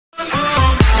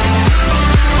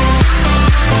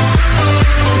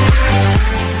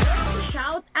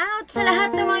out sa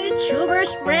lahat ng mga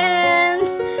YouTubers friends.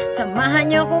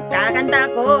 Samahan niyo ako, kakanta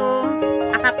ko.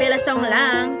 Akapila song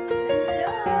lang.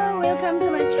 Hello, welcome to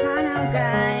my channel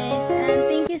guys. And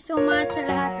thank you so much sa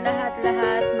lahat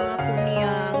mga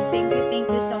kuniyang. Thank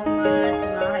you so much sa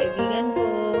mga kaibigan ko.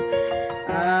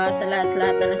 Sa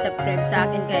lahat na subscribe sa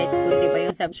akin kahit kunti pa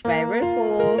yung subscriber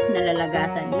ko.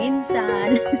 Nalalagasan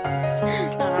minsan.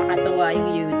 Nakakatuwa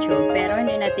yung YouTube. Pero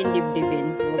hindi natin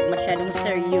dibdibin. Huwag masyadong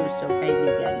seryoso,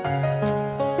 kaibigan.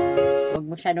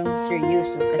 Huwag masyadong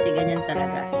seryoso kasi ganyan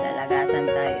talaga. Lalagasan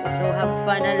tayo. So, have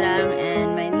fun na lang.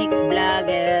 And my next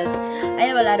vlog is, I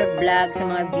have a lot of vlogs sa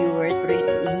mga viewers pero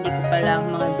hindi ko pa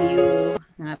lang mga view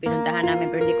na pinuntahan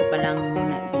namin pero hindi ko pa lang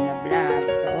na-vlog.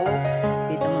 So,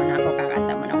 dito muna ako,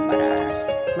 kakanta muna ako para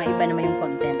maiba naman yung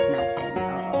content natin.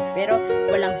 Pero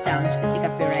walang sounds kasi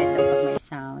copyright daw pag may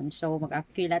sound. So,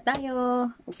 mag-Akapila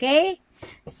tayo. Okay?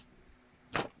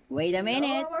 Wait a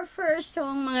minute. So, our first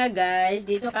song mga guys.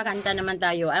 Dito kakanta naman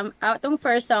tayo. Itong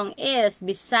first song is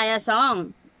Bisaya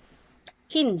song.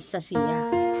 Kinsa siya.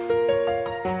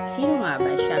 Sino nga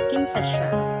ba siya? Kinsa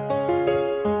siya.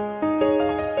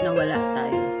 Nawala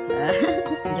tayo.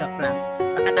 Joke lang.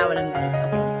 Pakatawa lang guys.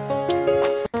 Okay.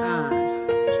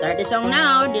 Start the song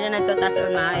now. Di na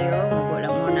natutason maayo.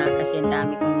 Magulang muna kasi ang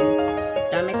dami kong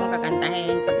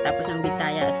kakantahin. Pagtapos ng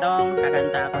Bisaya song,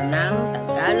 kakanta ako ng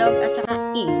Tagalog at saka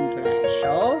English.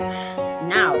 So,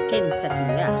 now, kinsa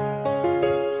siya?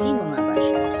 Sino nga ba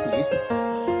siya?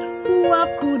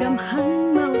 Waku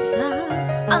damhang mausa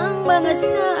ang mga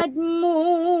saad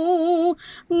mo,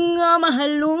 nga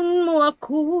mahalon mo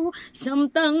ako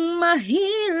samtang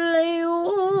mahilayo.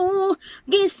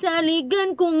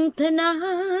 Gisaligan kong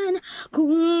tanan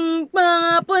kung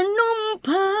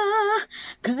papanumpa,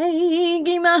 kay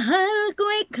gimahal ko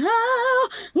ikaw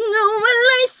nga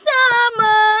walay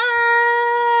sama.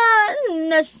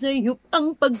 Nasayop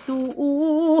ang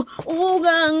pagtuo ug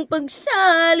ang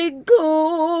pagsalig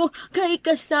ko, kay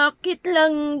kasakit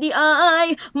lang di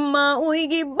ay maoy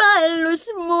gibalos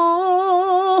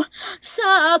mo.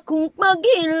 Sa akong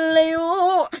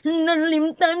paghilayo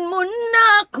nalimtan mo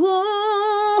na ako,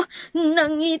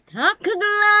 nangita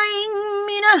kaglaing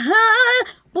minahal,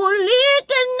 puli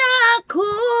ka na ako.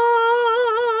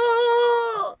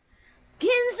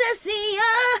 Kinsa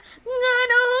siya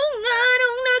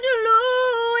nganong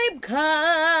nagluib ka,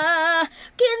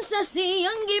 kinsa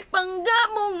siyang gipangga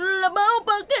mong labaw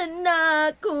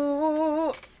pagkanako.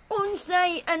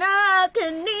 Unsay anak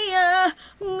niya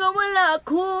nga wala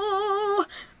ko,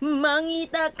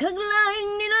 mangita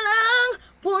kaglaing nilalang,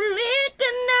 puli ka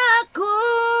na ako.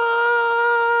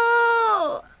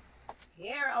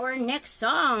 Here our next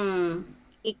song,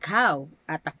 Ikaw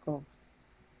at Ako.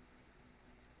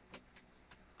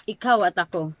 Ikaw at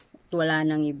ako, wala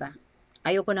nang iba.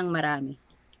 Ayoko nang marami.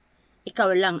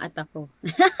 Ikaw lang at ako.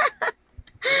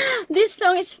 This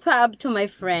song is fab to my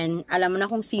friend. Alam mo na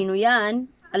kung sino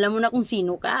yan. Alam mo na kung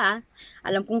sino ka.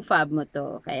 Alam kong fab mo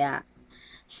to. Kaya,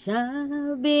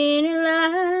 sabi nila,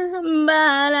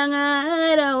 balang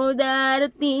araw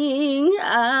darating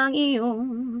ang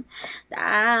iyong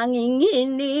tanging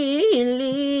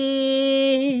hinihiling.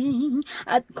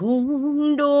 At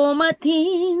kung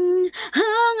dumating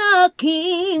ang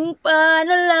aking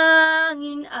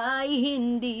panalangin ay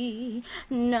hindi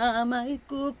na may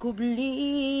kukubli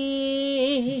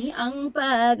ang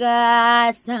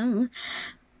pag-asang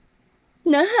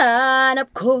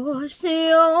nahanap ko sa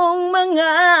iyong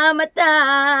mga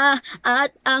mata,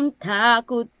 at ang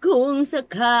takot kong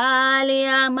sakali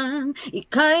amang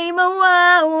ika'y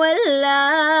mawawala.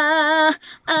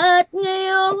 At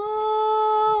ngayon,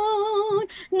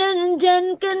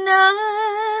 nandyan ka na,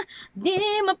 di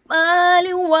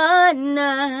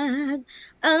mapaliwanag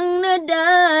ang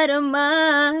nadarama.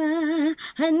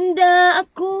 Handa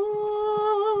ako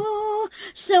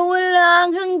sa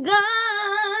walang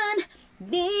hanggan,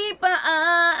 di pa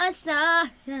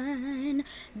aasahan,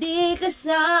 di ka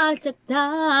sasaktan.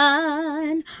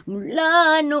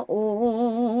 Mula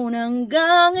noon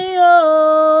hanggang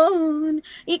ngayon,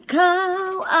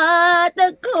 ikaw at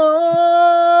ako.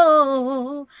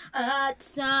 At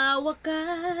sa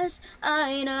wakas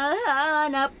ay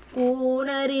nahanap ko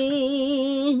na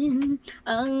rin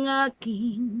ang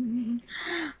aking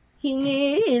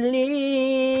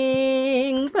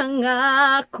hinihiling.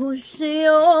 Pangako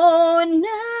sa'yo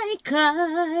na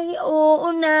ika'y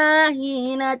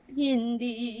uunahin at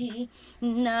hindi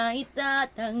na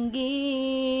itatanggi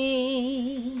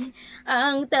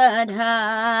ang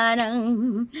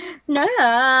tadhanang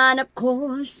nahanap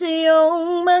ko sa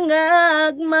iyong mga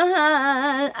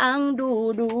agmahal, ang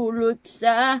dudulot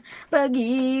sa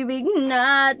pag-ibig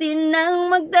natin ng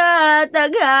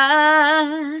magtatagal.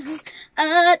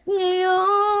 At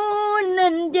ngayon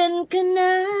nandyan ka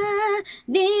na,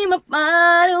 di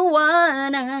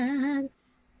mapaliwanag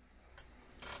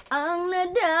ang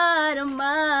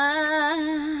nadarama.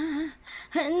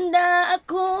 Handa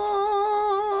ako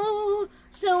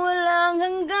sa walang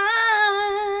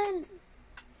hanggan.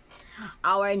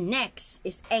 Our next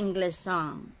is English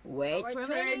song. Wait for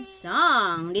third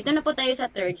song. Dito na po tayo sa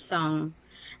third song.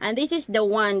 And this is the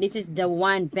one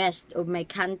best of my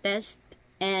contest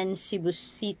and Cebu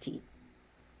City.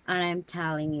 And I'm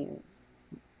telling you,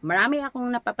 marami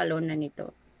akong napapalonan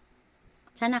nito.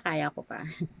 Sana kaya ko pa.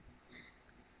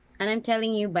 And I'm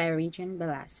telling you by Regine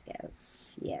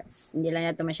Velasquez. Yes. Hindi lang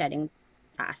natin masyadong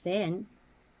taasin.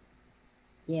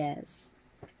 Yes.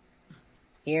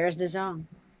 Here's the song.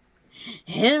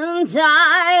 And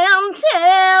I am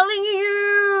telling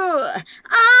you,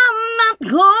 I'm not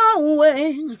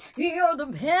going. You're the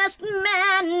best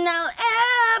man I'll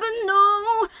ever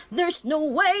know. There's no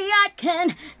way I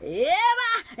can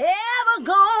ever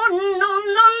go. No,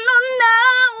 no, no, no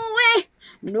way.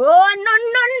 No, no,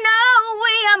 no, no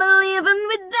way. I'm living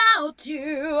without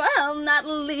you. I'm not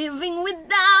living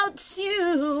without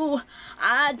you.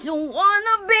 I don't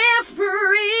wanna be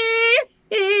free.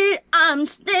 I'm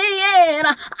staying,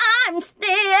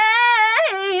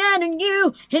 and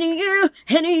you,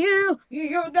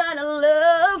 you're gonna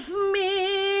love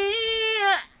me.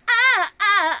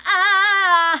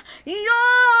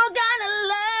 You're gonna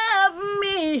love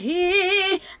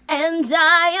me, and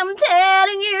I am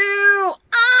telling you,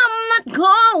 I'm not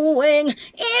going,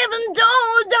 even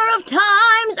though the rough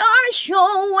times are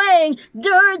showing.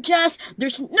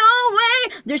 There's no way,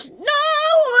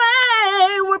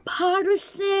 we're part of the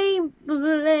same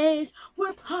place,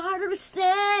 we're part of the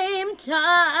same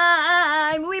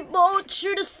time, we both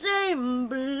share the same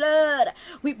blood,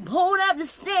 we both have the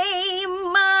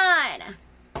same mind,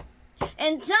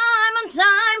 and time on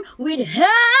time, we'd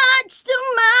had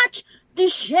too much to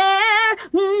share.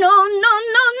 No, no, no,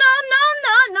 no, no,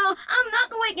 no, no, I'm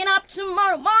not waking up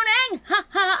tomorrow morning,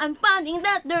 haha, I'm finding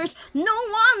that there's no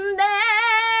one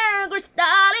there, cause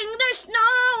darling, there's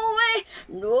no way,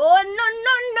 no, no,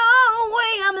 no, no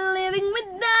way, I'm living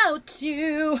without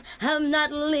you, I'm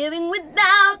not living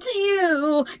without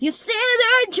you, you see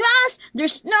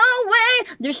there's no way,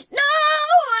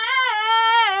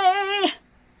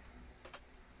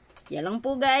 yan lang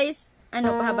po guys.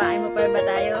 Ano, pahabain mo pa ba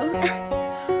tayo?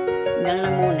 Hanggang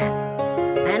lang muna.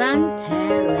 And I'm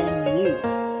telling you.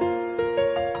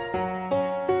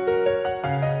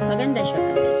 Maganda siya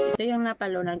guys. Ito yung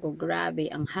napalunan ko. Grabe,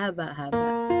 ang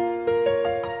haba-haba.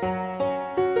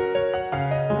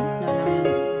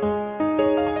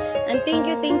 And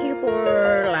thank you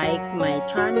for like my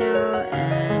channel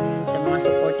and sa mga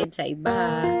supported sa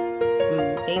iba.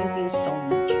 Thank you so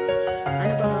much.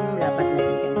 Ano ba ang dapat natin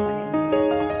kanina?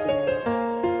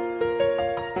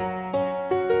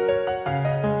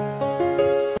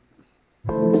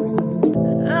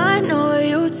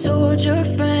 Told your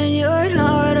friend you're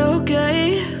not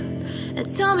okay, and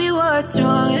tell me what's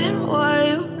wrong and why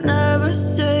you never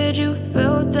said you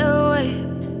felt that way.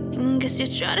 And guess you're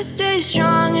trying to stay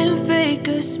strong and fake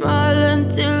a smile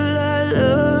until I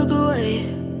look away.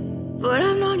 But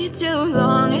I've known you too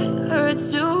long, it hurts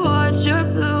to watch your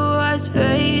blue eyes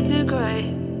fade to gray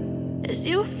as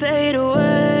you fade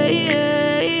away,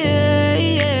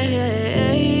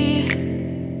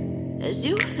 as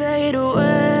you fade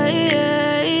away.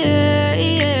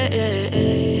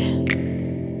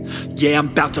 Yeah,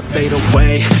 I'm about to fade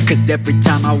away, cause every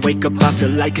time I wake up I feel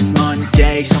like it's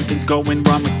Monday. Something's going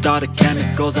wrong with all the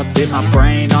chemicals up in my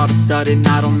brain. All of a sudden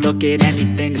I don't look at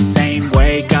anything the same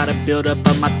way. Gotta build up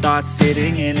of my thoughts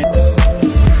sitting in it.